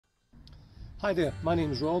Hi there, my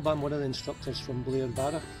name is Rob. I'm one of the instructors from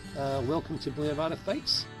Blairvadach. Welcome to Blairvadach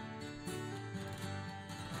Bites.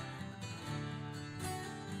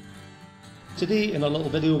 Today in our little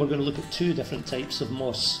video we're going to look at two different types of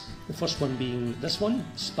moss. The first one being this one,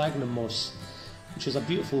 sphagnum moss, which is a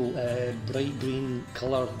beautiful bright green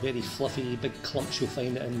colour, very fluffy, big clumps. You'll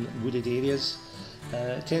find it in wooded areas.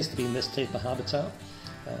 It tends to be in this type of habitat,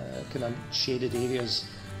 kind of shaded areas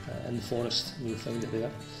in the forest, and you'll find it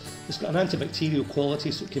there. It's got an antibacterial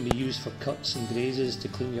quality, so it can be used for cuts and grazes to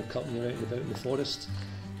clean your cut when you're out and about in the forest.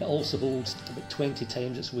 It also holds about 20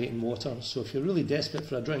 times its weight in water, so if you're really desperate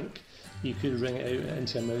for a drink, you could wring it out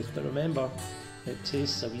into your mouth, but remember, it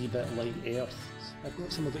tastes a wee bit like earth. I've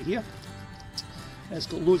got some of it here. It's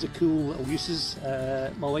got loads of cool little uses.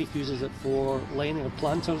 My wife uses it for lining her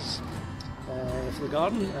planters for the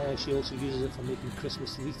garden. She also uses it for making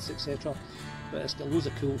Christmas wreaths, etc. But it's got loads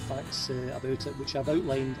of cool facts about it, which I've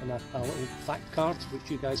outlined in a little fact card, which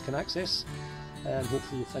you guys can access, and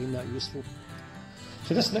hopefully you'll find that useful.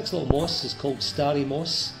 So this next little moss is called starry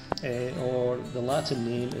moss, or the Latin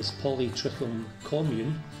name is Polytrichum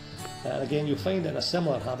commune. Again, you'll find it in a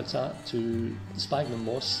similar habitat to sphagnum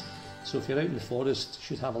moss, so if you're out in the forest, you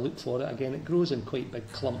should have a look for it. Again, it grows in quite big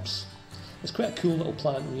clumps. It's quite a cool little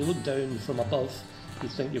plant. When you look down from above,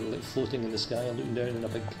 you'd think you were like floating in the sky and looking down in a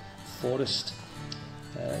big forest.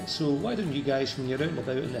 So why don't you guys, when you're out and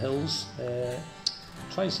about in the hills,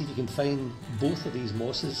 try and see if you can find both of these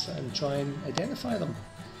mosses and try and identify them.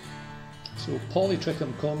 So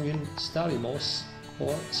Polytrichum commune, starry moss,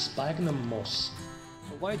 or sphagnum moss.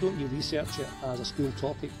 But why don't you research it as a school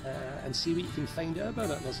topic and see what you can find out about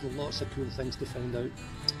it? There's lots of cool things to find out.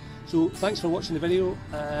 So thanks for watching the video,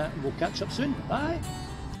 and we'll catch up soon. Bye!